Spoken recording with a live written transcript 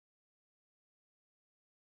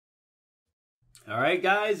Alright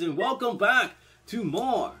guys, and welcome back to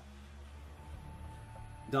more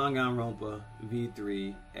Danganronpa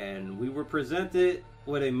V3, and we were presented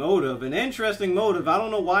with a motive, an interesting motive. I don't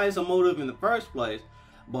know why it's a motive in the first place,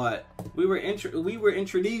 but we were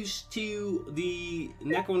introduced to the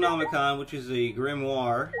Necronomicon, which is a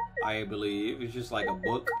grimoire, I believe. It's just like a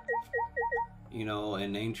book, you know,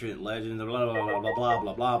 an ancient legend, blah blah blah blah blah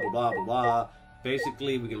blah blah blah blah blah.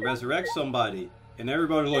 Basically, we can resurrect somebody. And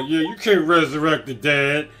everybody's like, yeah, you can't resurrect the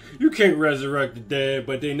dead. You can't resurrect the dead.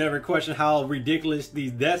 But they never question how ridiculous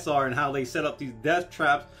these deaths are and how they set up these death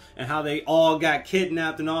traps and how they all got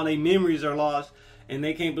kidnapped and all their memories are lost. And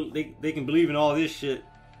they can't they can believe in all this shit,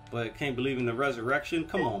 but can't believe in the resurrection.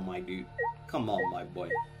 Come on, my dude. Come on, my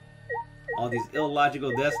boy. All these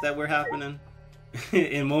illogical deaths that were happening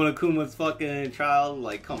in Monokuma's fucking trial.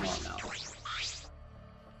 Like, come on now.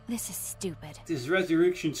 This is stupid. This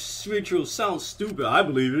resurrection ritual sounds stupid. I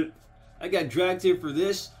believe it. I got dragged here for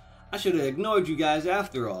this. I should have ignored you guys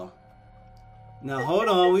after all. Now hold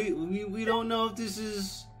on. We don't know if this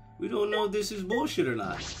is bullshit or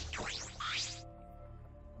not.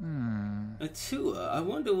 Atua, I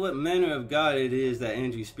wonder what manner of god it is that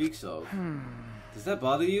Angie speaks of. Does that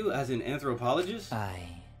bother you as an anthropologist?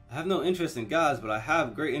 I have no interest in gods, but I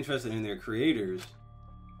have great interest in their creators.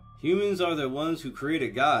 Humans are the ones who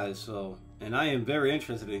created gods, and I am very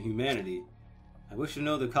interested in humanity. I wish to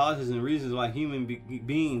know the causes and reasons why human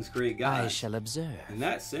beings create gods. I shall observe. In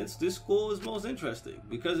that sense, this school is most interesting,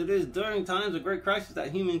 because it is during times of great crisis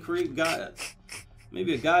that humans create gods.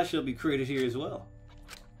 Maybe a god shall be created here as well.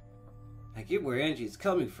 I get where Angie is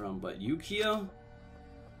coming from, but Yukio?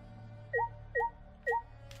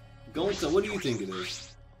 Gonta, what do you think it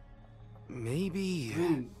is?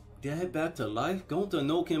 Maybe... Dead back to life? Gonta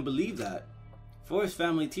no can believe that. Forest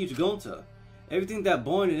family teach Gonta. Everything that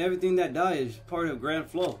born and everything that die is part of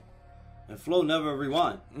Grand Flow. And Flow never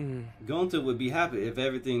rewind. Gonta would be happy if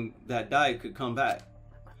everything that died could come back.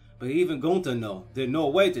 But even Gonta know there's no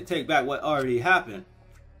way to take back what already happened.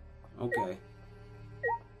 Okay.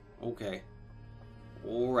 Okay.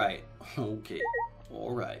 Alright. Okay.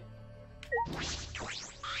 Alright.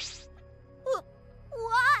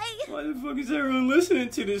 Why the fuck is everyone listening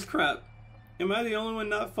to this crap? Am I the only one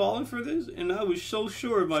not falling for this? And I was so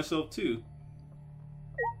sure of myself too.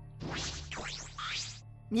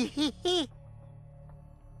 It's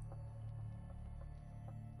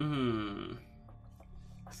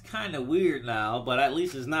kind of weird now, but at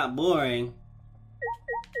least it's not boring.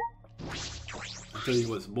 I'll tell you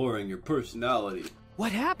what's boring, your personality.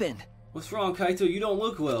 What happened? What's wrong, Kaito? You don't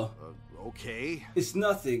look well. Okay. It's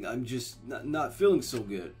nothing. I'm just not feeling so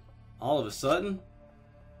good. All of a sudden?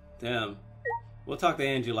 Damn. We'll talk to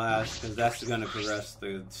Angie last, because that's going to progress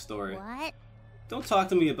the story. What? Don't talk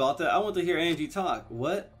to me about that. I want to hear Angie talk.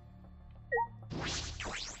 What?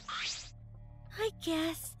 I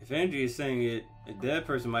guess. If Angie is saying it, a dead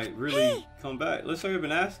person might really come back. Let's hurry up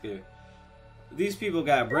and ask her. These people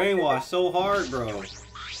got brainwashed so hard, bro.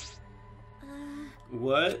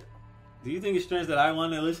 What? Do you think it's strange that I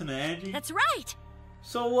want to listen to Angie? That's right!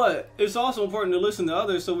 So what? It's also important to listen to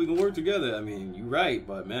others so we can work together. I mean, you're right,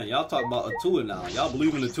 but man, y'all talk about Atua now. Y'all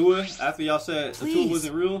believe in Atua after y'all said Atua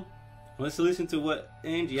wasn't real? Let's listen to what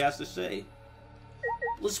Angie has to say.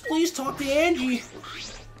 Let's please talk to Angie.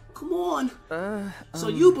 Come on. So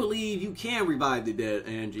you believe you can revive the dead,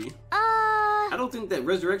 Angie? I don't think that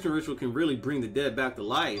resurrection ritual can really bring the dead back to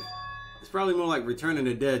life. It's probably more like returning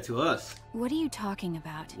the dead to us. What are you talking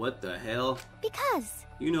about? What the hell? Because...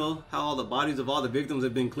 You know how all the bodies of all the victims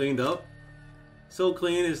have been cleaned up? So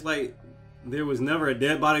clean, it's like there was never a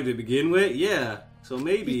dead body to begin with? Yeah, so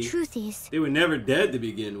maybe... The truth is... they were never dead to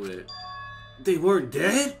begin with. They weren't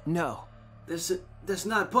dead? No. That's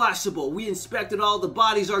not possible. We inspected all the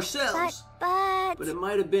bodies ourselves. But it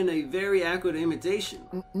might have been a very accurate imitation.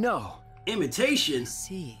 No. Imitation?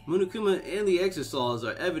 See. Monokuma and the Exosols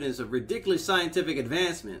are evidence of ridiculous scientific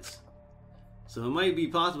advancements. So it might be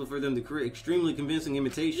possible for them to create extremely convincing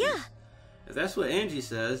imitations. Yeah. If that's what Angie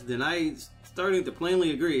says, then I'm starting to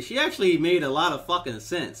plainly agree. She actually made a lot of fucking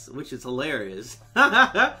sense, which is hilarious.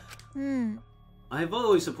 I've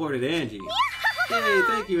always supported Angie. Hey,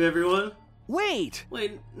 thank you everyone. Wait!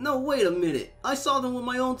 Wait a minute. I saw them with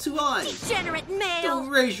my own 2 eyes. Degenerate male! Don't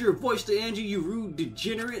raise your voice to Angie, you rude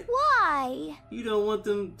degenerate. Why? You don't want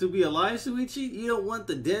them to be alive, Suichi? You don't want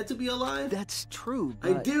the dead to be alive? That's true,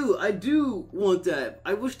 but... I do want that.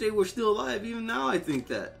 I wish they were still alive. Even now I think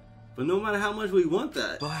that. But no matter how much we want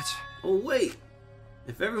that. But... Oh wait.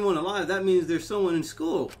 If everyone alive, that means there's someone in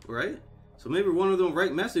school, right? So maybe one of them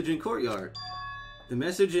write message in courtyard. The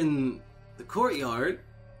message in the courtyard?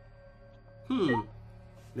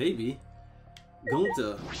 Maybe.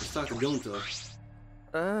 Gonta. Let's talk to Gonta.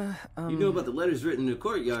 You know about the letters written in the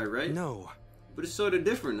courtyard, right? No. But it's sort of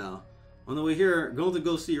different now. On the way here, Gonta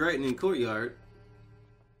goes see writing in courtyard.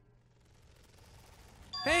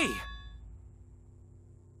 Hey!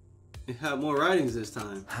 It had more writings this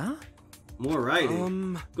time. Huh? More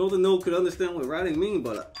writing. Gonta no could understand what writing mean,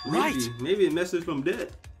 but maybe a message from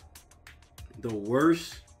dead. The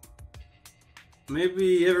worst.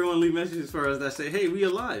 Maybe everyone leave messages for us that say, "Hey, we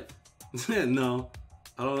alive." No,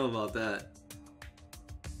 I don't know about that.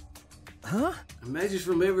 Huh? A message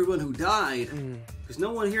from everyone who died. Because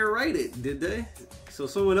no one here write it, did they? So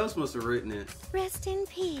someone else must have written it. Rest in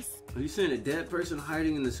peace. Are you saying a dead person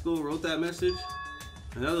hiding in the school wrote that message?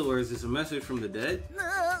 In other words, it's a message from the dead?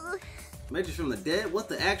 Message from the dead? What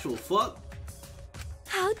the actual fuck?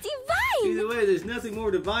 How divine! Either way, there's nothing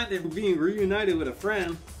more divine than being reunited with a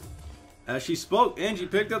friend. As she spoke, Angie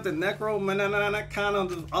picked up the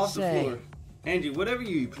necromanacon off the floor. Angie, whatever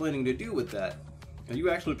you planning to do with that? Are you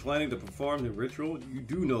actually planning to perform the ritual? You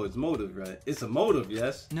do know its motive, right? It's a motive,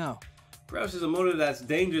 yes? No. Perhaps it's a motive that's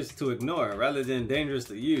dangerous to ignore rather than dangerous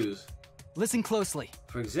to use. Listen closely.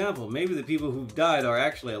 For example, maybe the people who've died are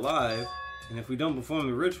actually alive, and if we don't perform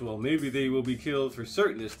the ritual, maybe they will be killed for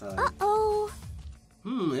certain this time. Uh-oh.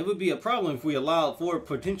 It would be a problem if we allowed 4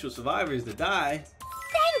 potential survivors to die.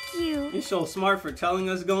 Thank you. You're so smart for telling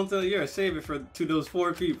us, Gonta. You're a savior to those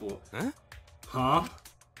 4 people. Huh? Huh?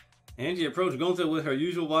 Angie approached Gonta with her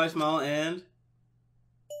usual wide smile and...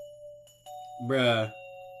 Bruh.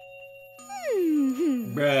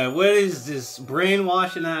 Bruh, what is this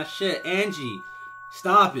brainwashing ass shit? Angie,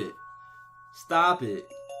 stop it. Stop it.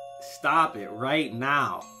 Stop it right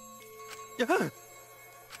now.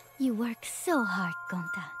 You work so hard,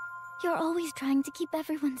 Gonta. You're always trying to keep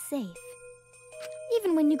everyone safe.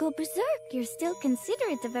 Even when you go berserk, you're still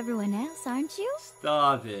considerate of everyone else, aren't you?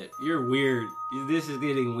 Stop it. You're weird. This is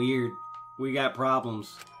getting weird. We got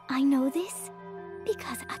problems. I know this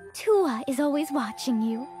because Atua is always watching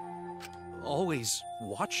you. Always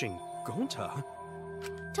watching Gonta?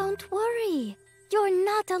 Don't worry. You're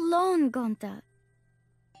not alone, Gonta.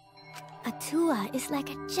 Atua is like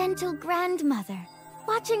a gentle grandmother,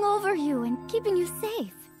 watching over you and keeping you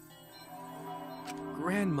safe.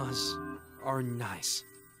 Grandmas are nice.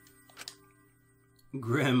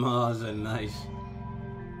 Grandmas are nice.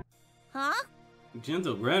 Huh?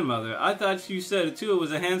 Gentle grandmother? I thought you said Atua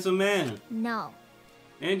was a handsome man. No.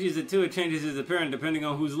 Angie's Atua changes his appearance depending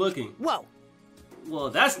on who's looking. Whoa! Well,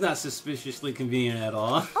 that's not suspiciously convenient at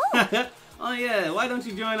all. Oh, Oh yeah, why don't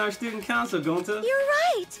you join our student council, Gonta? you're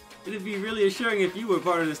right. It'd be really assuring if you were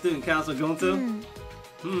part of the student council, Gonta.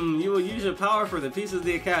 You will use your power for the peace of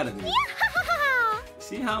the academy.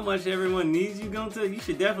 See how much everyone needs you, Gonta? You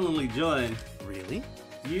should definitely join. Really?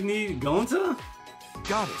 You need Gonta?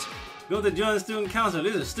 Got it. Gonta join the student council.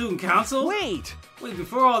 There's a student council? Wait! Wait,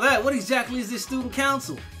 before all that, what exactly is this student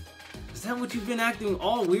council? Is that what you've been acting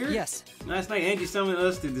all weird? Yes. Last night, Angie summoned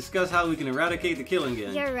us to discuss how we can eradicate the killing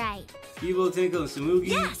gang. You're right. Kibo, Tenko, and Samugi,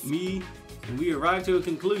 Yes! me, and we arrived to a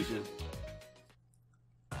conclusion.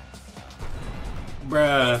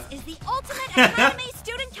 Bruh. Is the Ultimate Academy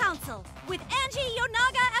Student Council with Angie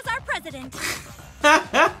Yonaga as our president.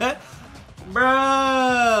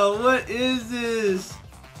 Bro, what is this?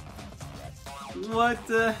 What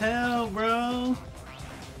the hell, bro?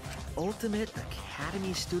 Ultimate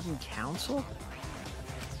Academy Student Council?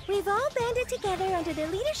 We've all banded together under the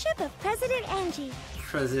leadership of President Angie.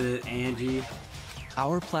 President Angie.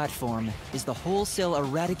 Our platform is the wholesale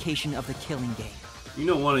eradication of the killing game. You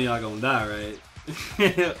know one of y'all gonna die, right?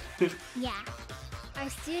 Yeah. Our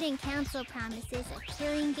student council promises a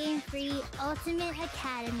killing game-free Ultimate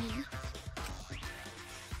Academy.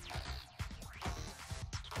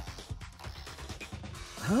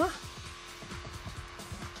 Huh?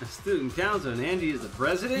 The student council and Angie is the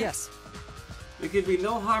president? Yes. There could be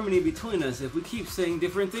no harmony between us if we keep saying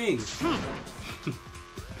different things.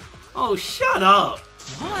 Oh, shut up!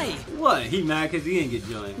 Why? What? He mad because he didn't get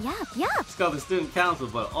joined. Yup, yup. It's called the student council,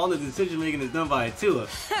 but all the decision making is done by Atua.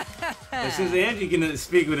 And since Angie can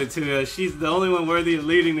speak with Atua, she's the only one worthy of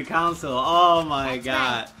leading the council. Oh my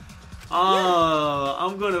god. Oh,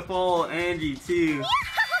 I'm gonna follow Angie too.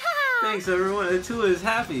 Thanks everyone. Atua is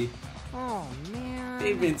happy. Oh, man.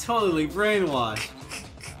 They've been totally brainwashed.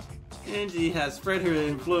 Angie has spread her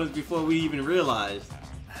influence before we even realized.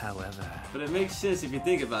 However... But it makes sense if you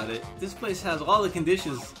think about it. This place has all the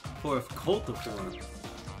conditions for a cult to form.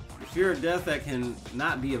 The fear of death that can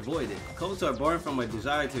not be avoided. Cults are born from a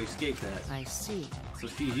desire to escape that. I see. So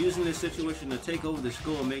she's using this situation to take over the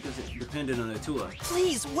school and make us dependent on Atua.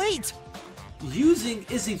 Please, wait! Using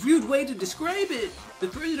is a rude way to describe it. The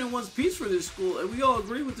president wants peace for this school, and we all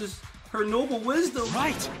agree with this. Her noble wisdom.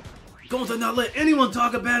 Right. Going to not let anyone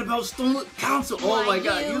talk bad about student council. Oh my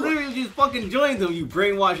god, you literally just fucking joined them, you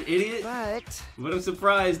brainwashed idiot. But I'm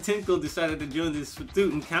surprised Tinkle decided to join this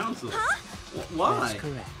student council. Huh? Why? That's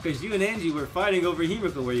correct. Because you and Angie were fighting over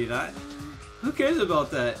Himiko, were you not? Who cares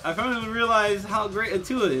about that? I finally realized how great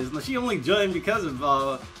Atua is. She only joined because of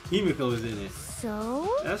Himiko was in it.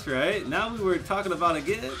 So? That's right. Now we were talking about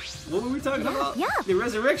again. What were we talking about? Yeah. The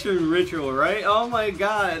resurrection ritual, right? Oh my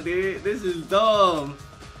god, dude. This is dumb.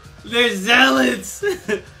 They're zealots!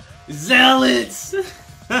 Zealots!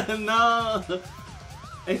 No!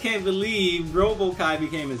 I can't believe Robokai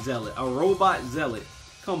became a zealot. A robot zealot.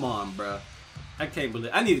 Come on, bruh. I can't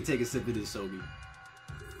believe. I need to take a sip of this soda.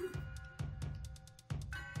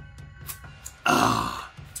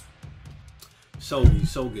 Ah! Soda,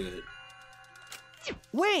 so good.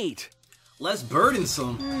 Wait! Less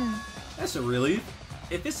burdensome. That's a relief.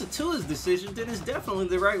 If it's Atua's decision, then it's definitely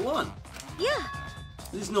the right one. Yeah.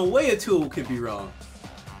 There's no way Atua could be wrong.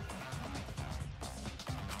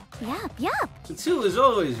 Yup. Atua is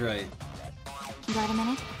always right. Got a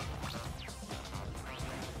minute?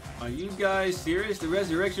 Are you guys serious? The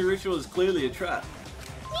resurrection ritual is clearly a trap.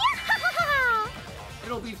 Yeah!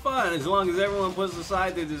 It'll be fun as long as everyone puts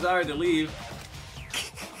aside their desire to leave.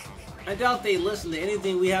 I doubt they listen to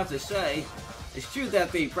anything we have to say. It's true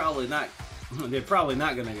that they're probably not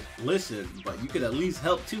gonna listen, but you could at least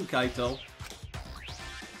help too, Kaito.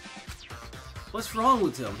 What's wrong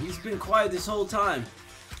with him? He's been quiet this whole time.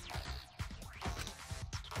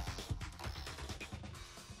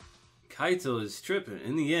 Kaito is tripping.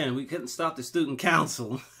 In the end, we couldn't stop the student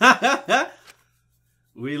council.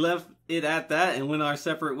 We left it at that and went our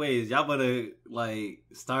separate ways. Y'all better, like,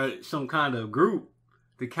 start some kind of group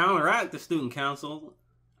to counteract the student council.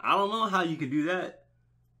 I don't know how you could do that.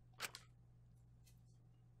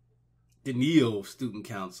 The Neo Student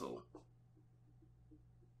Council.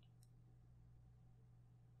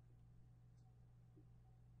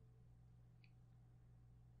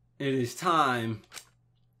 It is time.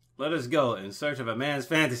 Let us go in search of a man's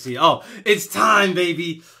fantasy. Oh, it's time,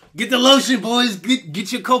 baby. Get the lotion, boys.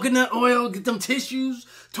 Get your coconut oil. Get them tissues,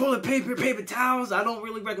 toilet paper, paper towels. I don't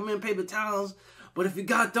really recommend paper towels, but if you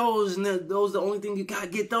got those and those the only thing you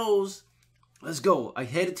got, get those. Let's go. I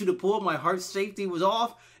headed to the pool. My heart's safety was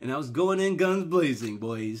off, and I was going in guns blazing,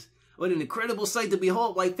 boys. What an incredible sight to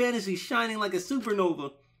behold! White fantasy shining like a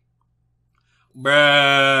supernova.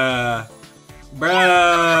 Bruh.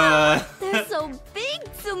 They're so big,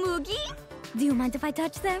 Tsumugi! Do you mind if I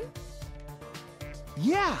touch them?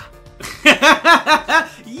 Yeah.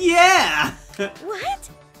 Yeah! What?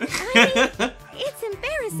 I mean, it's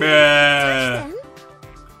embarrassing. Bruh. Touch them.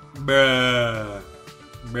 Bruh.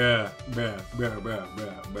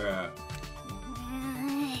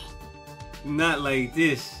 Not like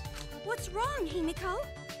this. What's wrong, Himiko?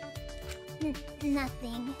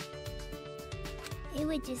 Nothing. It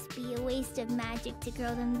would just be a waste of magic to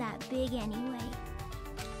grow them that big anyway.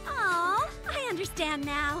 Aw, I understand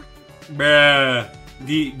now. Bruh.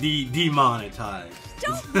 Demonetized.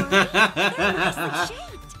 Don't worry, they're nicely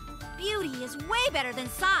shaped. Beauty is way better than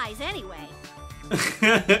size anyway.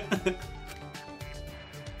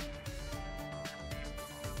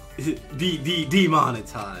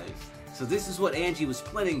 Demonetized. So this is what Angie was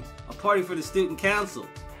planning, a party for the student council.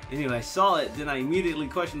 Anyway, I saw it, then I immediately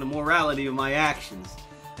questioned the morality of my actions.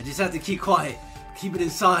 I just have to keep quiet, keep it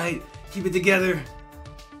inside, keep it together.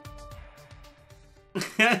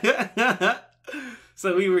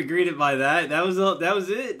 So we were greeted by that. That was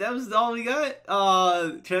it. That was all we got.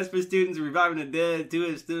 Transfer students reviving the dead,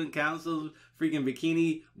 2 student councils, freaking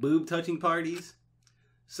bikini boob touching parties.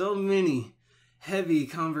 So many heavy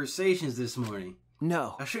conversations this morning.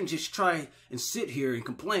 No. I shouldn't just try and sit here and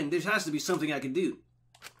complain. There has to be something I can do.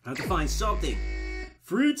 I have to find something.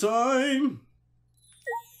 Free time.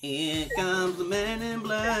 Here comes the man in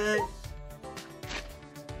black.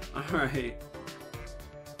 Alright.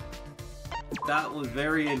 That was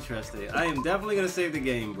very interesting. I am definitely going to save the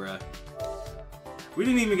game, bruh. We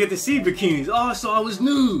didn't even get to see bikinis. Oh, so I was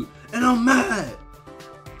nude. And I'm mad.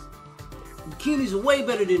 Bikinis are way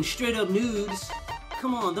better than straight up nudes.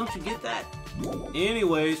 Come on, don't you get that?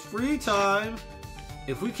 Anyways, free time.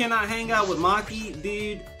 If we cannot hang out with Maki,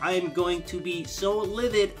 dude, I am going to be so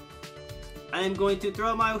livid. I am going to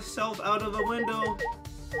throw myself out of a window.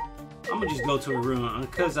 I'm gonna just go to her room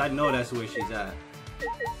because I know that's where she's at.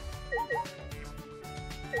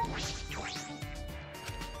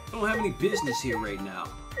 I don't have any business here right now.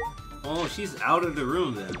 Oh, she's out of the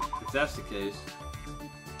room then, if that's the case.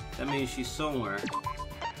 That means she's somewhere.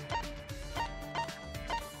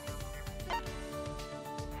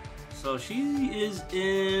 So she is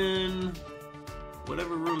in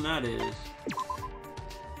whatever room that is.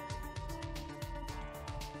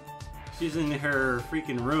 She's in her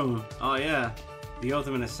freaking room. Oh yeah, the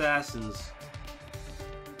Ultimate Assassins.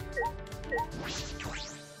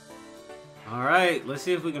 Alright, let's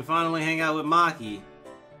see if we can finally hang out with Maki.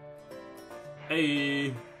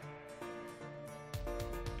 Hey.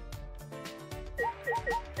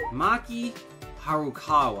 Maki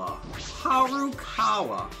Harukawa.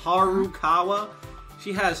 Harukawa?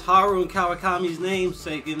 She has Haru and Kawakami's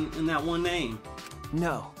namesake in that one name.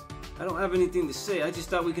 No. I don't have anything to say, I just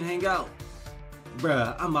thought we could hang out.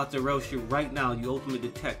 Bruh, I'm about to roast you right now, you ultimate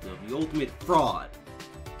detective, you ultimate fraud.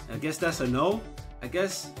 I guess that's a no? I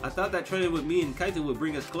thought that training with me and Kaito would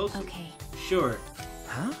bring us closer. Okay. Sure.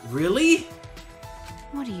 Huh? Really?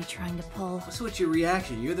 What are you trying to pull? What's with your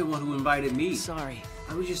reaction? You're the one who invited me. Sorry.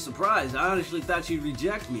 I was just surprised. I honestly thought you'd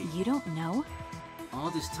reject me. You don't know?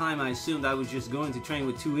 All this time I assumed I was just going to train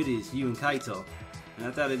with two idiots, you and Kaito. And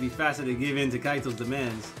I thought it'd be faster to give in to Kaito's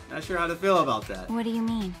demands. Not sure how to feel about that. What do you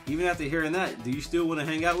mean? Even after hearing that, do you still want to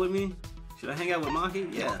hang out with me? Should I hang out with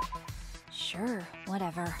Maki? Yeah. Sure,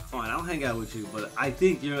 whatever. Fine, I'll hang out with you, but I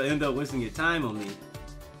think you'll end up wasting your time on me.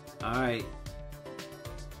 Alright.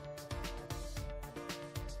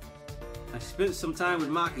 I spent some time with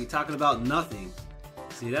Maki talking about nothing.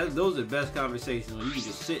 See, those are the best conversations when you can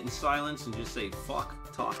just sit in silence and just say, fuck,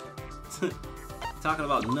 talking. Talking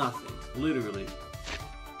about nothing, literally.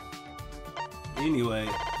 Anyway,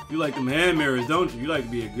 you like them hand mirrors, don't you? You like to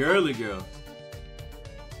be a girly girl.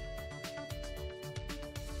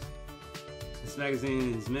 This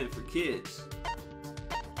magazine is meant for kids.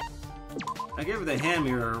 I gave her the hand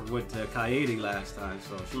mirror with Kaede last time,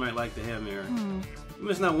 so she might like the hand mirror. You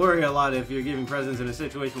must not worry a lot if you're giving presents in a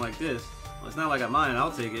situation like this. Well, it's not like I'm mine,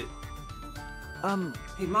 I'll take it.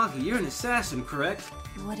 Hey Maki, you're an assassin, correct?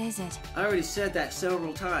 What is it? I already said that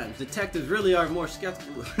several times. Detectives really are more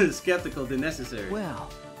skeptical than necessary. Well,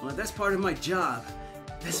 That's part of my job.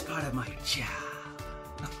 That's part of my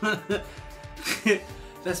job.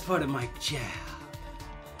 That's part of my job.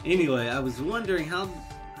 Anyway, I was wondering how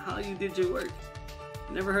you did your work.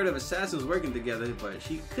 Never heard of assassins working together, but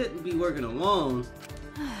she couldn't be working alone.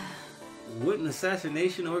 Wouldn't an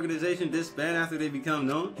assassination organization disband after they become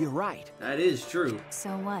known? you're right. That is true. So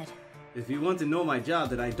what? If you want to know my job,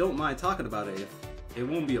 then I don't mind talking about it. It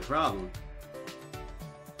won't be a problem.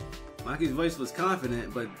 Maki's voice was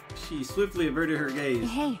confident, but she swiftly averted her gaze.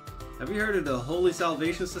 Hey. Have you heard of the Holy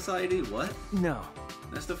Salvation Society? What? No.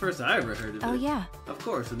 That's the first I ever heard of it. Oh yeah. Of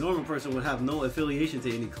course, a normal person would have no affiliation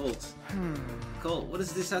to any cults. Cult? What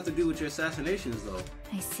does this have to do with your assassinations, though?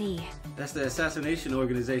 I see. That's the assassination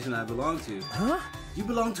organization I belong to. Huh? You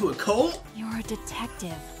belong to a cult? You're a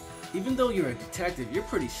detective. Even though you're a detective, you're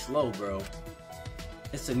pretty slow, bro.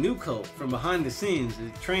 It's a new cult from behind the scenes.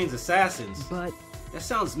 It trains assassins. But That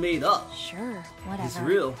sounds made up. Sure, whatever. It's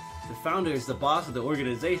real. The founder is the boss of the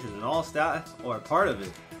organization, and all staff are a part of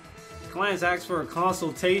it. Clients ask for a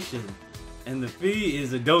consultation, and the fee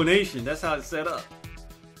is a donation. That's how it's set up.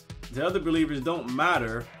 The other believers don't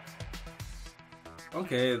matter.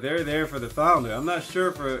 Okay, they're there for the founder. I'm not sure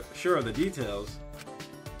of the details.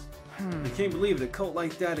 I can't believe a cult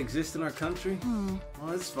like that exists in our country. Well,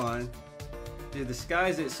 that's fine. They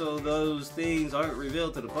disguise it so those things aren't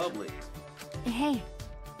revealed to the public. Hey.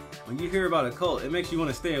 When you hear about a cult, it makes you want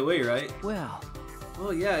to stay away, right? well,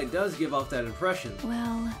 Well, yeah, it does give off that impression.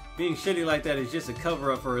 Well, Being shitty like that is just a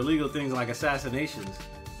cover-up for illegal things like assassinations.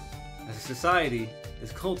 As a society,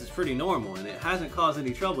 this cult is pretty normal, and it hasn't caused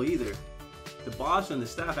any trouble either. The boss and the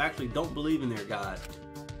staff actually don't believe in their god.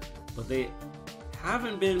 But they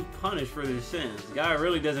haven't been punished for their sins. The guy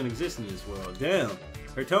really doesn't exist in this world. Damn.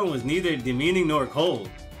 Her tone was neither demeaning nor cold.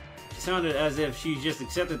 It sounded as if she just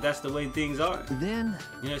accepted that's the way things are. then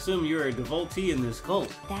You assume you're a devotee in this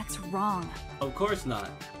cult. that's wrong. Of course not.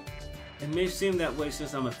 It may seem that way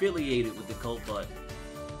since I'm affiliated with the cult, but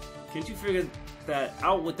can't you figure that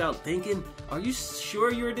out without thinking? Are you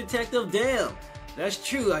sure you're a detective? Damn! That's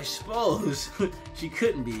true, I suppose. She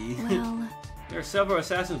couldn't be. Well, There are several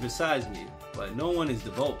assassins besides me, but no one is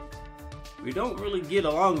devout. We don't really get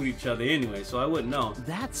along with each other anyway, so I wouldn't know.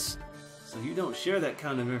 that's... So you don't share that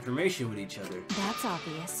kind of information with each other. that's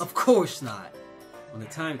obvious. Of course not. When the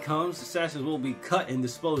time comes, assassins will be cut and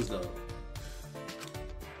disposed of.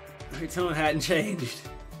 Her tone hadn't changed.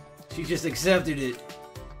 She just accepted it.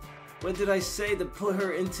 What did I say to put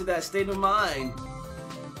her into that state of mind?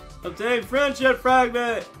 Obtain friendship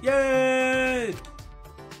fragment! Yay!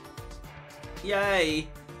 Yay!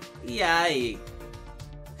 Yay!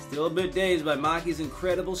 Still a bit dazed by Maki's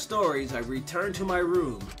incredible stories, I returned to my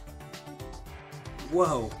room.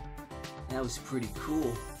 Whoa. That was pretty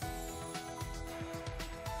cool.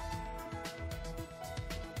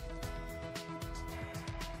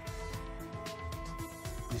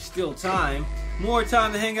 There's still time. More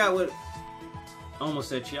time to hang out with... Almost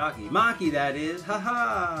said Chiaki. Maki, that is.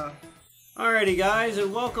 Haha. Alrighty, guys,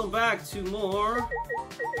 and welcome back to more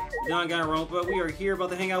Danganronpa. We are here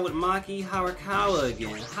about to hang out with Maki Harakawa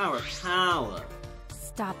again. Harakawa.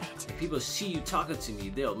 Stop it. If people see you talking to me,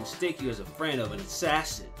 they'll mistake you as a friend of an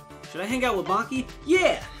assassin. Should I hang out with Maki?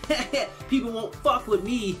 Yeah! People won't fuck with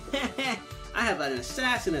me. I have an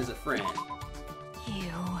assassin as a friend.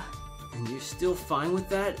 You. And you're still fine with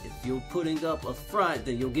that? If you're putting up a front,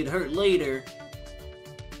 then you'll get hurt later.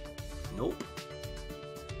 Nope.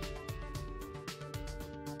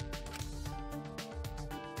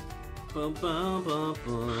 Bum, bum, bum,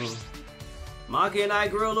 bum. Maki and I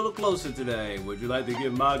grew a little closer today. Would you like to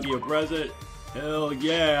give Maki a present? Hell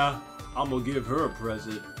yeah. I'm gonna give her a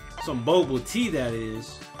present. Some boba tea, that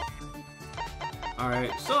is.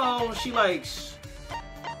 Alright, so she likes...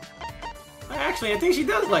 Actually, I think she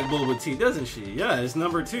does like boba tea, doesn't she? Yeah, it's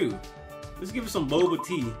number 2. Let's give her some boba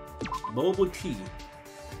tea. Boba tea.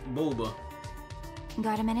 Boba.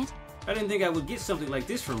 Got a minute? I didn't think I would get something like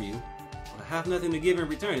this from you. I have nothing to give in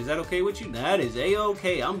return. Is that okay with you? That is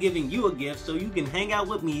a-okay. I'm giving you a gift so you can hang out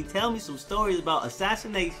with me, tell me some stories about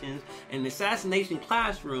assassinations and assassination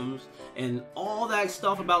classrooms and all that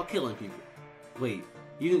stuff about killing people. Wait,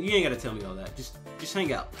 you ain't gotta tell me all that. Just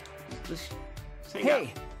hang out. Just hang out.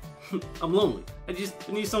 I'm lonely. I just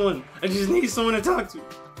need someone to talk to.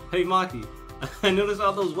 Hey Maki, I noticed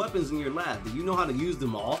all those weapons in your lab. Do you know how to use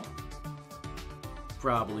them all?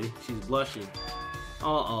 Probably. She's blushing.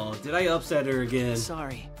 Uh-oh, did I upset her again?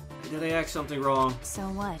 Sorry. Did I act something wrong? So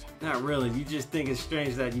what? Not really. You just think it's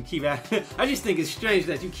strange that you keep I just think it's strange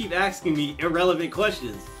that you keep asking me irrelevant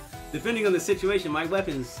questions. Depending on the situation, my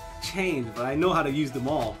weapons change, but I know how to use them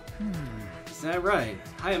all. Is that right?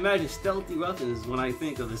 I imagine stealthy weapons when I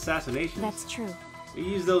think of assassinations. That's true. We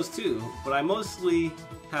use those too, but I mostly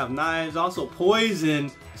have knives, also poison,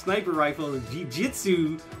 sniper rifles,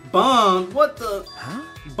 jiu-jitsu, bombs. What the? Huh?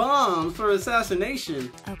 Bombs for assassination.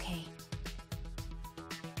 Okay.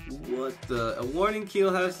 What the? A warning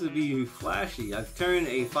kill has to be flashy. I've turned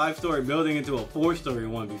a 5-story building into a 4-story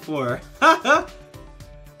one before.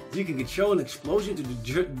 You can control an explosion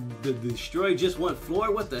to destroy just one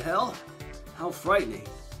floor? What the hell? How frightening.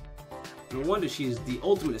 No wonder she's the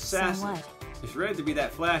ultimate assassin. So what? It's rare to be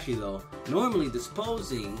that flashy though. Normally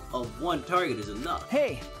disposing of one target is enough.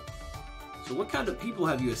 Hey! So what kind of people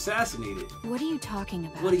have you assassinated? What are you talking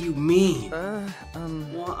about? What do you mean?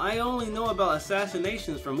 Well, I only know about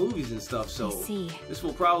assassinations from movies and stuff, so I see. This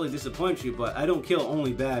will probably disappoint you, but I don't kill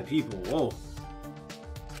only bad people. Whoa.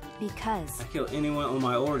 Because? I kill anyone on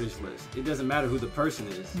my orders list. It doesn't matter who the person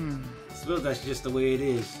is. I suppose that's just the way it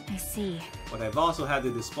is. I see. But I've also had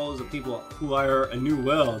to dispose of people who I knew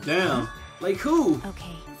well. Damn. Like who?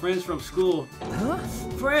 Okay. Friends from school. Huh?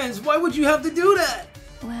 Friends? Why would you have to do that?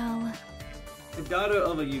 Well... The daughter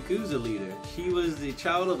of a Yakuza leader. She was the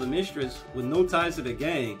child of a mistress with no ties to the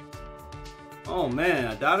gang. Oh man,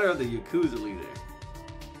 a daughter of the Yakuza leader.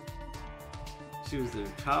 She was the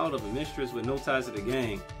child of a mistress with no ties to the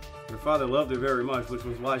gang. Her father loved her very much, which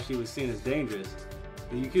was why she was seen as dangerous.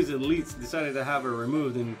 The Yakuza elites decided to have her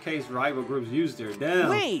removed in case rival groups used her. Damn.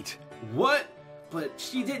 Wait! What? But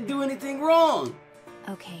she didn't do anything wrong!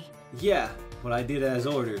 Okay. Yeah, but I did as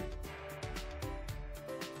ordered.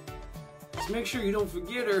 Just make sure you don't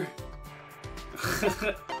forget her.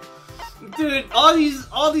 Dude, all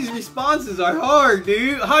these responses are hard,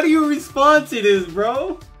 dude. How do you respond to this,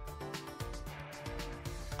 bro?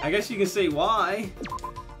 I guess you can say why.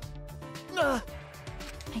 I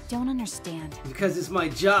don't understand. Because it's my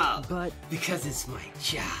job. but... Because it's my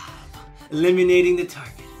job. Eliminating the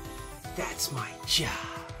target. That's my job.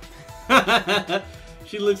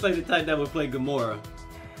 She looks like the type that would play Gamora.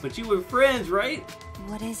 But you were friends, right?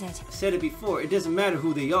 What is it? I said it before, it doesn't matter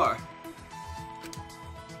who they are.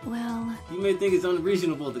 Well... You may think it's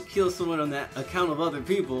unreasonable to kill someone on that account of other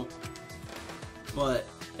people, but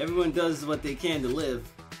everyone does what they can to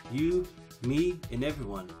live. You, me, and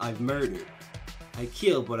everyone I've murdered. I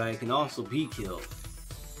kill, but I can also be killed.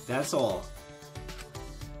 That's all.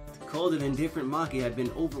 The cold and indifferent Maki had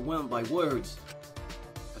been overwhelmed by words.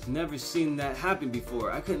 I've never seen that happen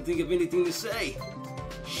before. I couldn't think of anything to say.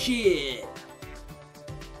 Shit.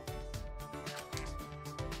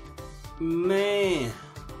 Man.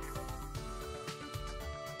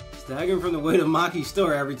 Staggering from the weight of Maki's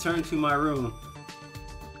story, I returned to my room.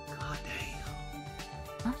 God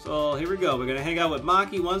damn. So here we go. We're gonna hang out with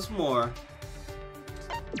Maki once more.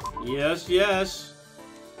 Yes, yes.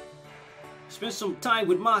 spent some time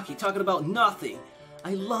with Maki talking about nothing.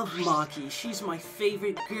 I love Maki. She's my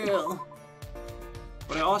favorite girl.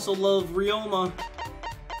 But I also love Ryoma.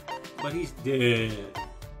 But he's dead.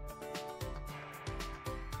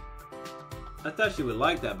 I thought she would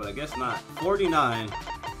like that, but I guess not. 49.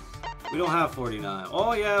 We don't have 49.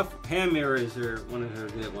 Oh yeah, Hand Mirror is one of her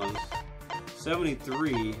good ones.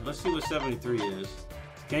 73. Let's see what 73 is.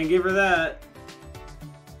 Can't give her that.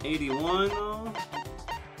 81 though.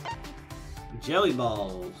 Jelly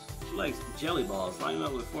balls. She likes jelly balls. Line them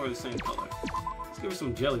up with 4 of the same color. Let's give her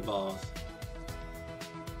some jelly balls.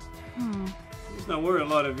 It's not worried a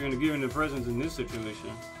lot if you're gonna give her the presents in this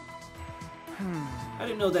situation. I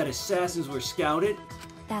didn't know that assassins were scouted.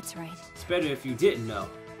 That's right. It's better if you didn't know.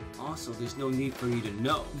 Also, there's no need for you to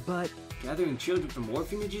know. But gathering children from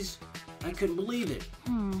orphanages? I couldn't believe it.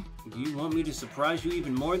 Do you want me to surprise you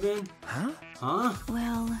even more then? Huh?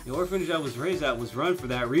 Well... The orphanage I was raised at was run for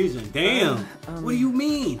that reason. Damn! What do you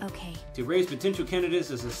mean? Okay. To raise potential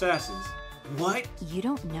candidates as assassins. What? You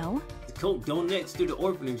don't know? The cult donates to the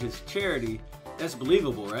orphanage as charity. That's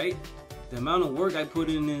believable, right? The amount of work I put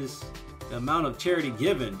in is the amount of charity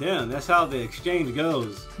given. Damn, that's how the exchange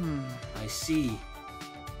goes. I see.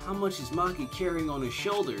 How much is Maki carrying on his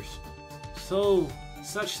shoulders?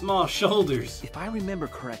 Such small shoulders. if I remember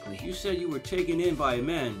correctly... You said you were taken in by a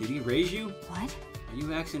man. Did he raise you? What? Are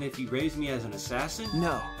you asking if he raised me as an assassin?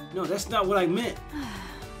 No. No, that's not what I meant.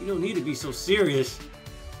 You don't need to be so serious.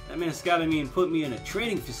 That man scouted me and put me in a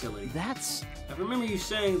training facility. That's... I remember you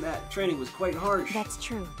saying that training was quite harsh. That's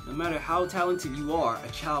true. No matter how talented you are, a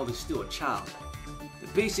child is still a child. The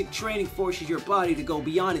basic training forces your body to go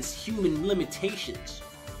beyond its human limitations.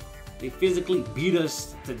 They physically beat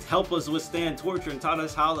us to help us withstand torture and taught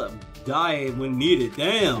us how to die when needed.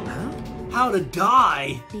 Damn! How to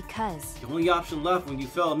die? Because... The only option left when you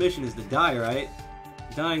fail a mission is to die, right?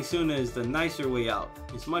 Dying sooner is the nicer way out.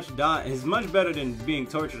 It's much better than being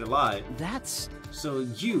tortured alive. That's... So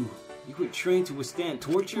you were trained to withstand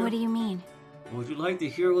torture? What do you mean? Would you like to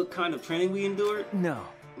hear what kind of training we endured? No.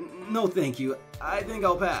 No, thank you. I think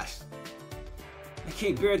I'll pass. I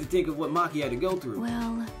can't bear to think of what Maki had to go through.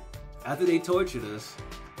 Well... After they tortured us,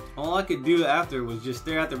 all I could do after was just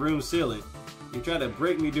stare at the room ceiling. You tried to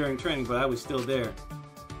break me during training, but I was still there.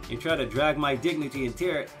 You tried to drag my dignity and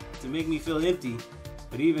tear it to make me feel empty,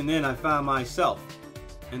 but even then I found myself.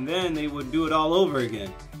 And then they would do it all over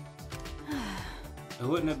again. It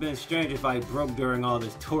wouldn't have been strange if I broke during all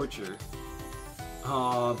this torture.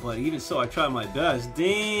 But even so, I tried my best.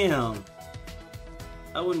 Damn!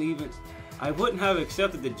 I wouldn't have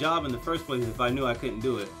accepted the job in the first place if I knew I couldn't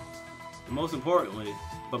do it. Most importantly,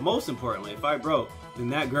 if I broke, then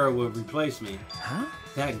that girl would replace me. Huh?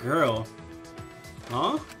 That girl?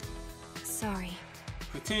 Huh? Sorry.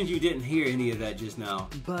 Pretend you didn't hear any of that just now.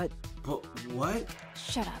 But what?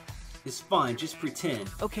 Shut up. It's fine, just pretend.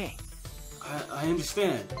 okay. I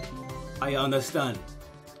understand. I understand.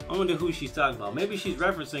 I wonder who she's talking about. Maybe she's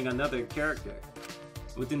referencing another character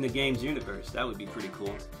within the game's universe. That would be pretty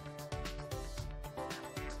cool.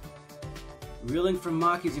 Reeling from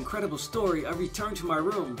Maki's incredible story, I returned to my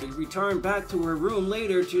room, then returned back to her room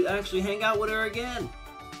later to actually hang out with her again.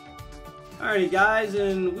 Alrighty guys,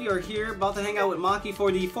 and we are here about to hang out with Maki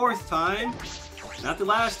for the 4th time. Not the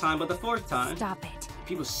last time, but the 4th time. Stop it.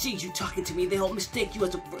 People see you talking to me, they'll mistake you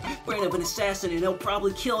as a friend of an assassin, and they'll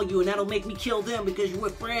probably kill you, and that'll make me kill them because we're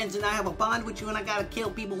friends, and I have a bond with you, and I gotta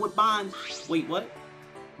kill people with bonds. Wait, what?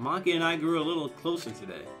 Maki and I grew a little closer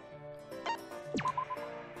today.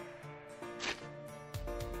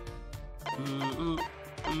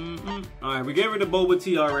 Alright, we gave her the boba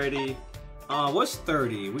tea already. What's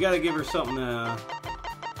 30? We gotta give her something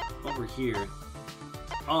over here.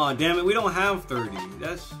 Oh, damn it, we don't have 30.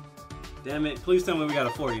 Damn it, please tell me we got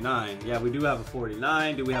a 49. Yeah, we do have a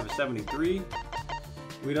 49. Do we have a 73?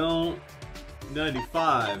 We don't.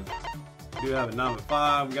 95. We do have a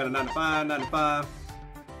 95. We got a 95, 95.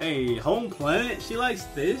 Hey, Home Planet, she likes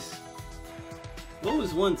this. What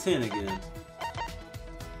was 110 again?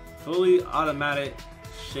 Fully automatic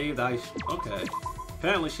shaved ice. Okay.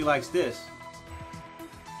 Apparently she likes this.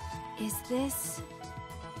 Is this...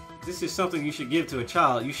 This is something you should give to a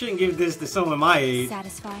child. You shouldn't give this to someone my age.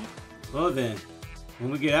 satisfied? Well then,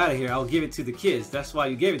 when we get out of here, I'll give it to the kids. That's why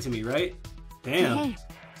you gave it to me, right? Damn. Hey.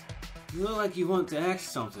 You look like you want to ask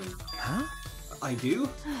something. Huh? I do?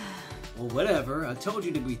 Well, whatever. I told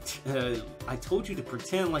you to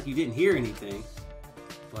pretend like you didn't hear anything.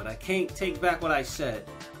 But I can't take back what I said.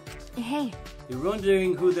 Hey. You're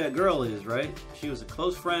wondering who that girl is, right? She was a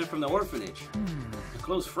close friend from the orphanage. A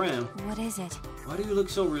close friend? What is it? Why do you look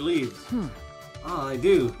so relieved? I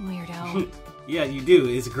do. Weirdo. Yeah, you do.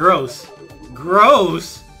 It's gross.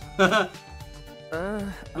 Gross!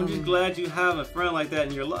 I'm just glad you have a friend like that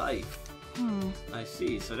in your life. I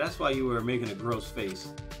see. So that's why you were making a gross face.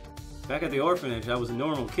 Back at the orphanage, I was a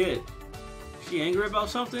normal kid. Is she angry about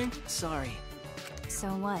something? Sorry. So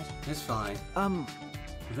what? It's fine.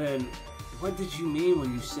 Then, what did you mean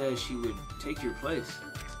when you said she would take your place?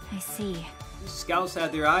 I see. The scouts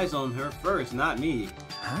had their eyes on her first, not me.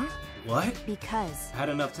 Huh? What? Because... I had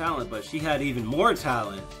enough talent, but she had even more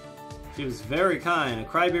talent. She was very kind, a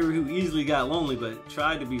crybaby who easily got lonely, but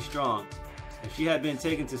tried to be strong. If she had been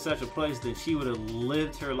taken to such a place, then she would have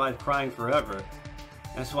lived her life crying forever.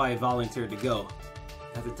 That's why I volunteered to go.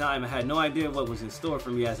 At the time, I had no idea what was in store for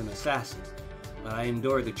me as an assassin. But I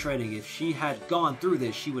endured the training. If she had gone through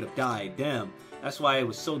this, she would have died. Damn. That's why I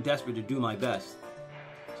was so desperate to do my best.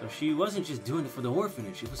 So she wasn't just doing it for the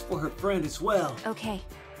orphanage. It was for her friend as well. Okay.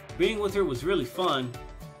 Being with her was really fun.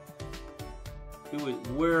 We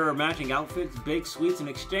would wear matching outfits, bake sweets, and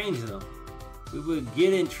exchange them. We would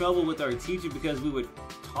get in trouble with our teacher because we would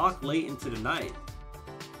talk late into the night.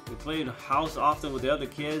 We played house often with the other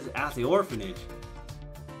kids at the orphanage.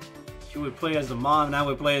 She would play as the mom and I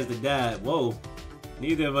would play as the dad. Whoa.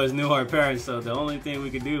 Neither of us knew our parents, so the only thing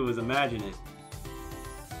we could do was imagine it.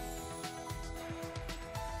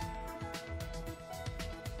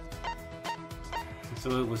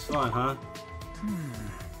 So it was fun, huh?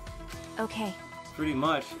 Okay. Pretty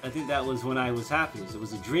much. I think that was when I was happiest. It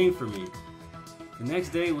was a dream for me. The next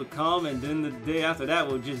day would come, and then the day after that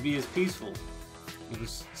would just be as peaceful. It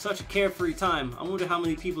was such a carefree time. I wonder how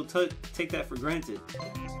many people take that for granted.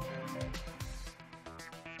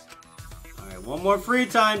 Alright, one more free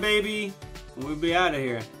time, baby! And we'll be out of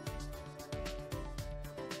here.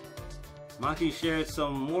 Maki shared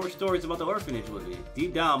some more stories about the orphanage with me.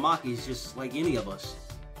 Deep down, Maki's just like any of us.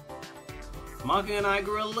 Maki and I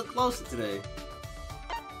grew a little closer today.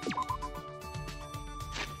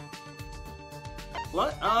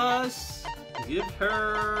 Let us give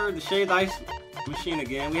her the shaved ice machine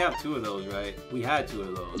again. We have 2 of those, right? We had 2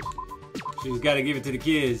 of those. She's got to give it to the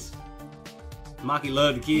kids. Maki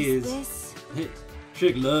loved the kids. Is this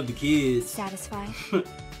Trick loved the kids. satisfying?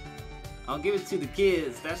 I'll give it to the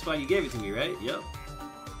kids. That's why you gave it to me, right? Yep.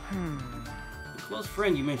 The close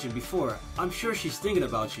friend you mentioned before. I'm sure she's thinking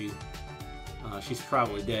about you. She's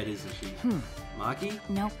probably dead, isn't she? Maki?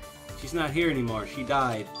 Nope. She's not here anymore. She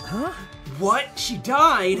died. Huh? What? She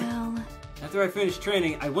died? Well... After I finished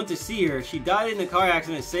training, I went to see her. She died in a car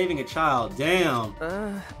accident saving a child. Damn.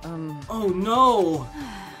 Oh no!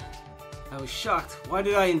 I was shocked. Why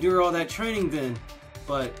did I endure all that training then?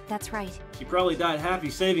 But... That's right. She probably died happy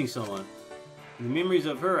saving someone. And the memories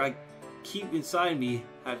of her I keep inside me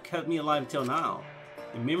have kept me alive until now.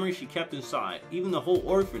 The memories she kept inside. Even the whole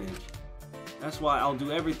orphanage. That's why I'll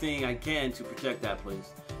do everything I can to protect that place.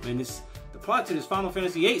 Man, the plot to this Final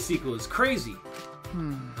Fantasy VIII sequel is crazy.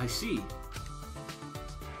 I see.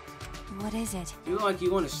 What is it? You look like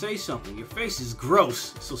you want to say something. Your face is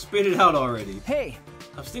gross, so spit it out already. Hey!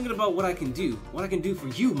 I was thinking about what I can do. What I can do for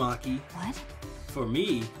you, Maki. What? For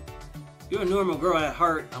me. You're a normal girl at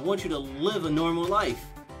heart. I want you to live a normal life.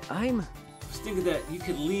 I was thinking that you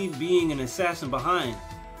could leave being an assassin behind.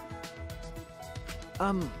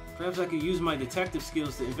 Perhaps I could use my detective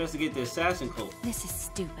skills to investigate the assassin cult. This is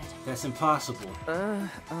stupid. That's impossible.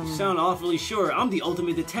 You sound awfully sure. I'm the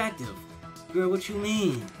ultimate detective. Girl, what you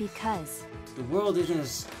mean? Because... The world isn't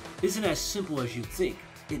as simple as you think.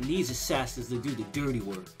 It needs assassins to do the dirty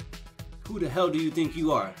work. Who the hell do you think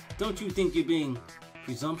you are? Don't you think you're being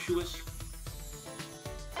presumptuous?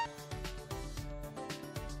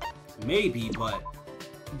 Maybe, but...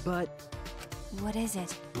 What is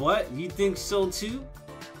it? What? You think so too?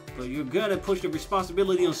 But you're gonna push the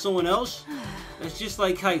responsibility on someone else? That's just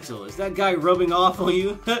like Kaito. Is that guy rubbing off on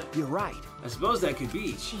you? You're right. I suppose that could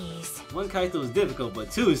be. Jeez. 1 Kaito is difficult,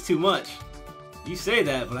 but 2 is too much. You say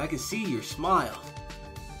that, but I can see your smile.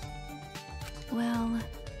 Well...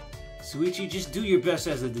 Suichi, just do your best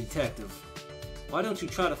as a detective. Why don't you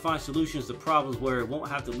try to find solutions to problems where it won't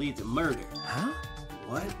have to lead to murder? Huh?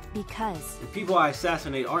 What? Because... The people I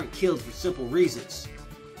assassinate aren't killed for simple reasons.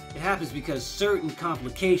 It happens because certain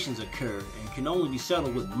complications occur and can only be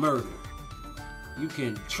settled with murder. You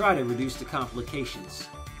can try to reduce the complications.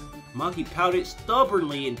 Maki pouted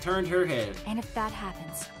stubbornly and turned her head. And if that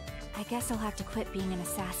happens, I guess I'll have to quit being an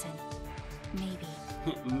assassin. Maybe.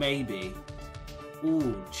 Maybe.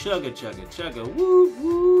 Ooh, chugga chugga chugga, woo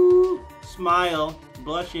woo! Smile,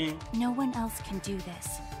 blushing. No one else can do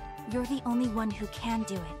this. You're the only one who can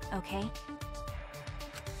do it, okay?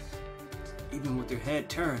 Even with her head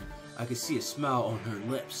turned, I could see a smile on her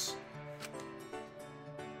lips.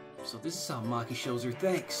 So this is how Maki shows her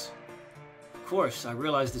thanks. Of course, I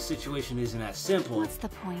realize the situation isn't that simple. What's the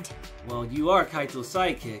point? Well, you are Kaito's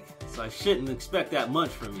sidekick, so I shouldn't expect that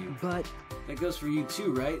much from you. But That goes for you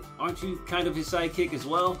too, right? Aren't you kind of his sidekick as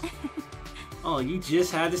well? Oh, you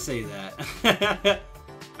just had to say that.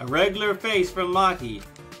 A regular face from Maki.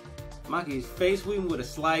 Maki's face beamed with a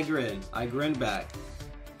sly grin. I grinned back.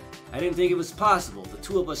 I didn't think it was possible, the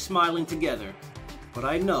two of us smiling together. But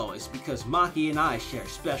I know it's because Maki and I share a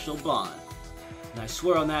special bond. And I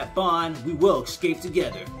swear on that bond, we will escape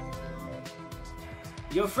together.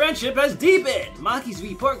 Your friendship has deepened! Maki's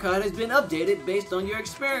report card has been updated based on your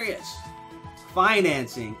experience.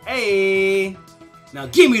 Financing. Hey! Now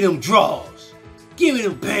give me them drawers! Give me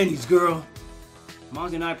them panties, girl!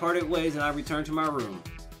 Maki and I parted ways and I returned to my room.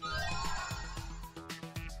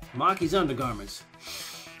 Maki's undergarments.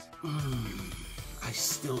 I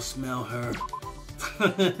still smell her.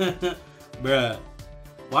 Bruh.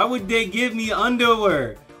 Why would they give me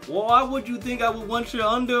underwear? Well, why would you think I would want your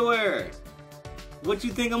underwear? What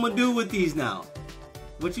you think I'm gonna do with these now?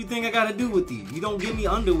 What you think I gotta do with these? You don't give me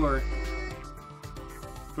underwear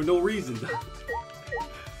for no reason.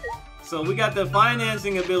 So we got the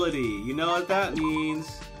financing ability. You know what that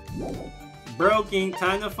means? Broking.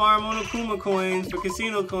 Time to farm Monokuma coins for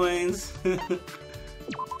casino coins.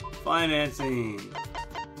 Financing.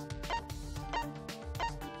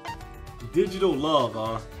 Digital love,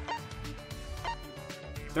 huh?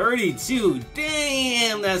 32.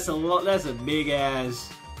 Damn, that's a lot. That's a big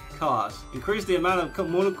ass cost. Increase the amount of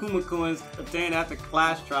Monokuma coins obtained after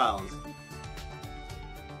class trials.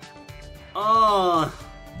 Oh,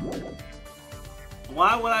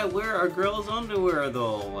 why would I wear a girl's underwear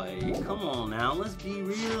though? Like, come on now, let's be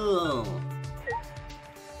real.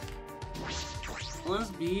 Let's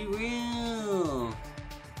be real.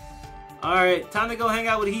 Alright, time to go hang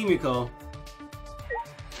out with Himiko.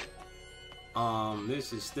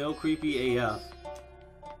 This is still creepy AF.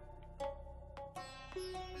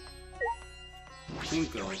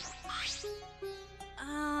 Himiko.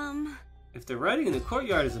 If the writing in the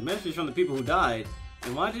courtyard is a message from the people who died,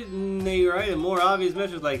 then why didn't they write a more obvious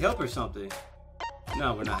message like help or something?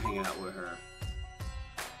 No, we're not hanging out with her.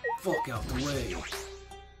 Fuck out the way.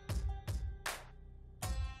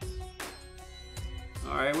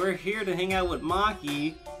 Alright, we're here to hang out with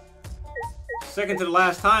Maki. Second to the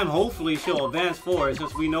last time, hopefully she'll advance forward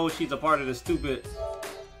since we know she's a part of the stupid,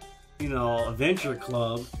 you know, adventure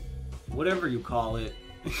club. Whatever you call it.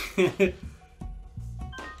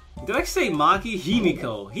 Did I say Maki?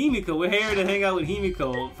 Himiko. Himiko, we're here to hang out with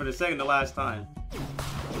Himiko for the second to last time.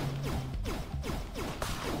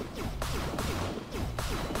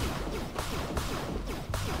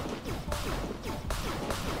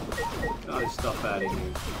 Get all this stuff out of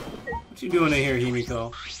here. What you doing in here,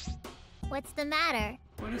 Himiko? What's the matter?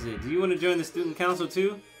 What is it? Do you want to join the student council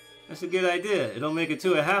too? That's a good idea. It'll make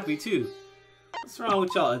Atua happy too. What's wrong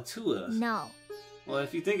with y'all Atuas? No. Well,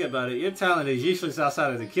 if you think about it, your talent is useless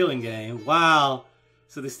outside of the killing game. Wow.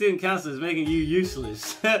 So the student council is making you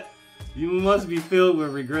useless. You must be filled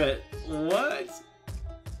with regret. What?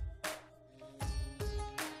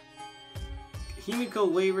 Himiko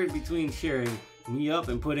wavered between cheering me up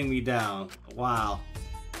and putting me down. Wow.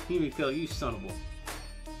 Himiko, you son of a...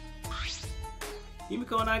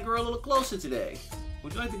 Himiko and I grew a little closer today.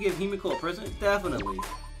 Would you like to give Himiko a present? Definitely.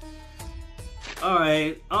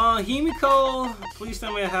 Alright, Himiko, please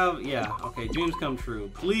tell me I have, yeah, okay, dreams come true.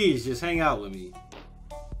 Please, just hang out with me.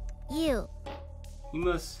 You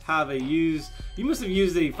must have used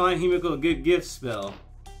a find Himiko a good gift spell.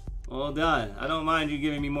 Well done. I don't mind you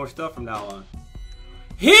giving me more stuff from now on.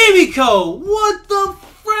 Himiko! What the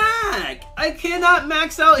frack? I cannot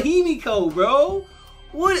max out Himiko, bro.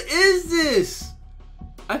 What is this?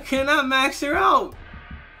 I cannot max her out.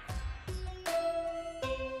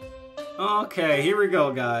 Okay, here we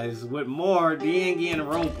go, guys, with more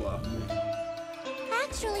Danganronpa.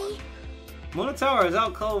 actually. Monotauro is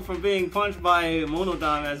out cold from being punched by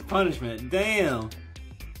Monodam as punishment. Damn.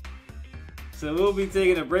 So we'll be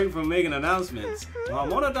taking a break from making announcements. While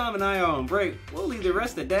Monodam and I are on break, we'll leave the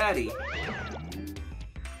rest to Daddy.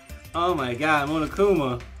 Oh my god,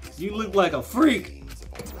 Monokuma, you look like a freak.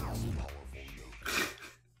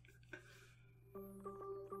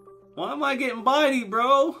 Why am I getting bitey,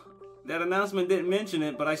 bro? That announcement didn't mention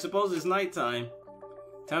it, but I suppose it's nighttime.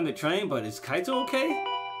 Time to train, but is Kaito okay?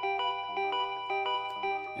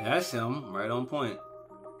 Yeah, that's him. Right on point.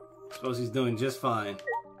 Suppose he's doing just fine.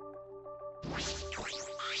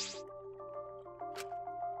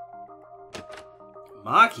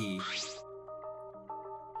 Maki?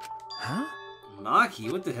 Huh? Maki,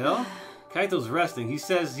 what the hell? Kaito's resting. He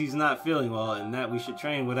says he's not feeling well and that we should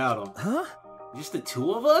train without him. Huh? Just the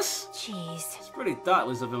two of us? Jeez. It's pretty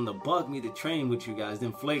thoughtless of him to bug me to train with you guys,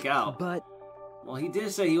 then flake out. But Well, he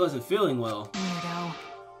did say he wasn't feeling well. Weirdo.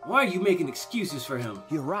 Why are you making excuses for him?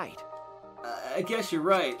 you're right. I guess you're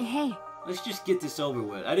right. Hey, Let's just get this over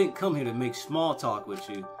with. I didn't come here to make small talk with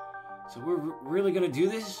you. So we're really gonna do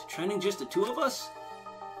this? Training just the two of us?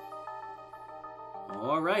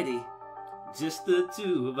 Alrighty. Just the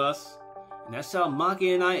two of us. And that's how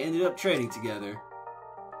Maki and I ended up training together.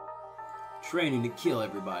 Training to kill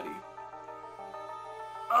everybody.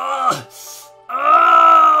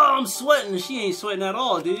 I'm sweating. She ain't sweating at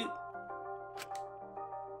all, dude.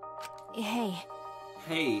 hey,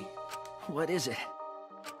 Hey. What is it?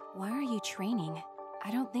 why are you training?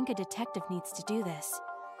 I don't think a detective needs to do this.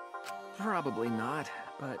 Probably not,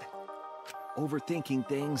 but overthinking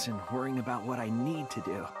things and worrying about what I need to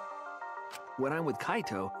do. When I'm with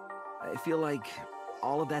Kaito, I feel like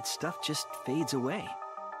all of that stuff just fades away.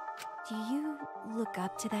 Do you look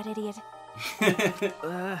up to that idiot?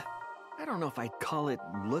 I don't know if I'd call it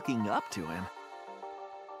looking up to him.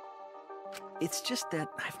 It's just that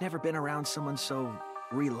I've never been around someone so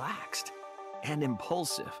relaxed and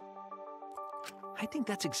impulsive. I think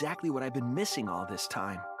that's exactly what I've been missing all this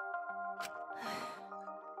time.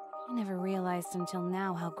 I never realized until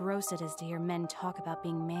now how gross it is to hear men talk about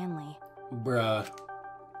being manly. Bruh.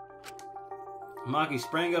 Maki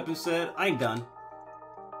sprang up and said, I'm done.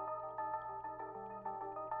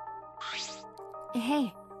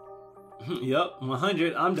 Hey, Yup,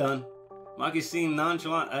 100, I'm done. Maki seemed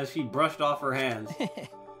nonchalant as she brushed off her hands.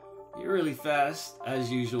 You're really fast,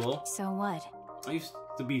 as usual. so what? I used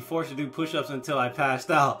to be forced to do push-ups until I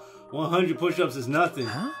passed out. 100 push-ups is nothing.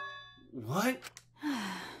 Huh? What?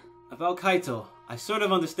 About Kaito, I sort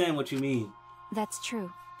of understand what you mean. That's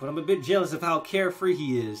true. But I'm a bit jealous of how carefree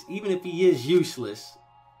he is, even if he is useless.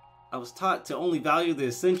 I was taught to only value the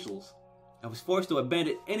essentials. I was forced to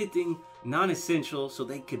abandon anything non-essential so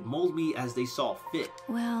they could mold me as they saw fit.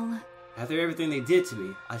 Well, After everything they did to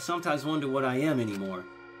me, I sometimes wonder what I am anymore.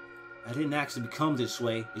 I didn't actually become this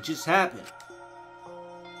way, it just happened.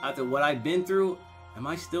 After what I've been through, am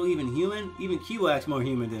I still even human? Even Q acts more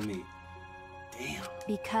human than me. Damn.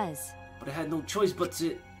 because But I had no choice but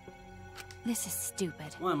to... this is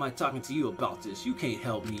stupid. Why am I talking to you about this? You can't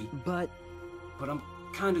help me. But, But I'm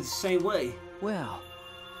kind of the same way. well,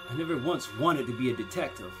 I never once wanted to be a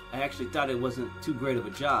detective. I actually thought it wasn't too great of a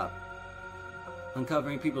job.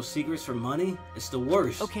 Uncovering people's secrets for money? It's the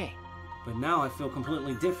worst. okay. But now I feel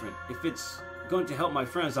completely different. If it's going to help my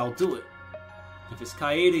friends, I'll do it. If it's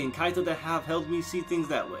Kaede and Kaito that have helped me see things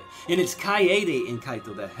that way. And it's Kaede and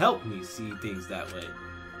Kaito that helped me see things that way.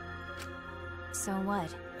 So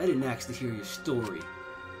what? I didn't ask to hear your story.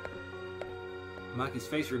 Maki's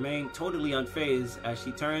face remained totally unfazed as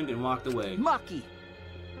she turned and walked away. Maki!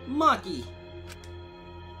 Maki!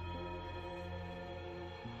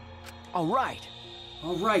 Alright.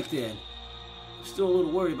 Alright then. I'm still a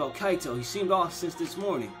little worried about Kaito. He seemed off since this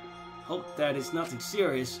morning. Hope that it's nothing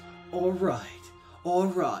serious. Alright.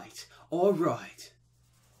 Alright. Alright.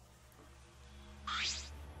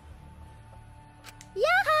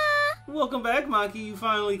 Yaha! Welcome back, Maki. You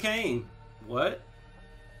finally came. What?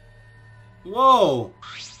 Whoa!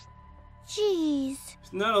 Jeez.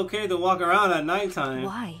 It's not okay to walk around at nighttime.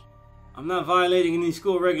 Why? I'm not violating any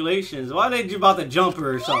school regulations. Why they about to jump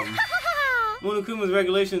her or something? Monokuma's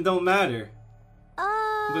regulations don't matter.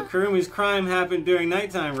 But Kurumi's crime happened during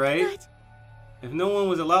nighttime, right? But If no one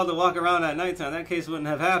was allowed to walk around at nighttime, that case wouldn't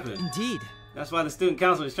have happened. Indeed. That's why the student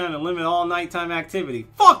council is trying to limit all nighttime activity.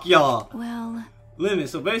 Fuck y'all! Well, Limit,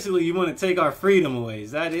 so basically you want to take our freedom away,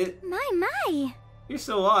 is that it? my. You're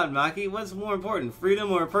so odd, Maki. What's more important,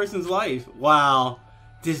 freedom or a person's life? Wow.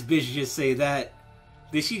 This bitch just say that.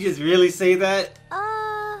 Did she just really say that?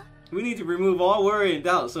 We need to remove all worry and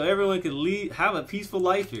doubt so everyone can have a peaceful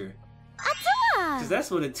life here. Because that's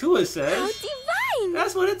what Atua says. How divine!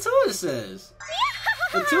 That's what Atua says.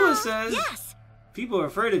 Atua says, Yes! people are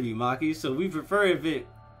afraid of you, Maki, so we prefer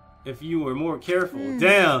if you were more careful.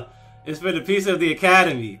 Damn, it's for the peace of the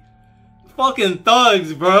academy. Fucking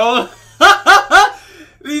thugs, bro.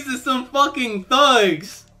 These are some fucking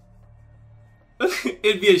thugs.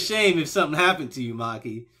 It'd be a shame if something happened to you,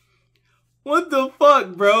 Maki. What the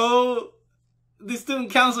fuck, bro? The student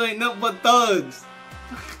council ain't nothing but thugs.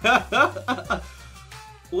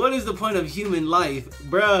 What is the point of human life?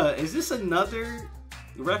 Bruh, is this another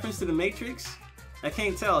reference to the Matrix? I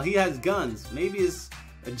can't tell. He has guns. Maybe it's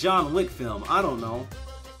a John Wick film. I don't know.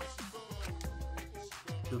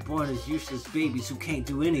 They're born as useless babies who can't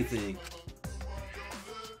do anything.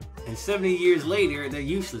 And 70 years later, they're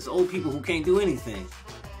useless. Old people who can't do anything.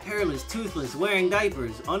 Hairless, toothless, wearing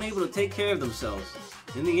diapers, unable to take care of themselves.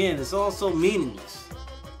 In the end, it's all so meaningless.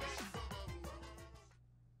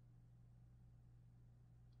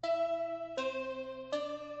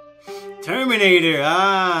 Terminator!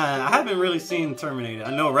 I haven't really seen Terminator.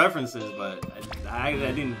 I know references, but I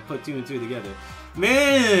didn't put two and two together.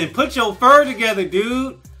 Man, put your fur together,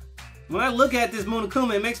 dude! When I look at this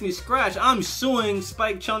Monokuma, it makes me scratch. I'm suing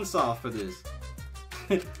Spike Chunsoft for this.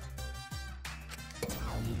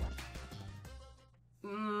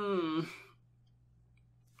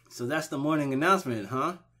 So that's the morning announcement,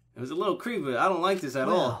 huh? It was a little creepy. I don't like this at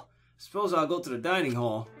all. Suppose I'll go to the dining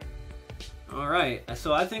hall. Alright,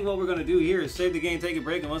 so I think what we're going to do here is save the game, take a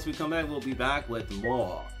break, and once we come back, we'll be back with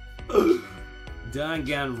more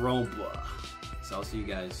Danganronpa. So I'll see you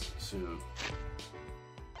guys soon.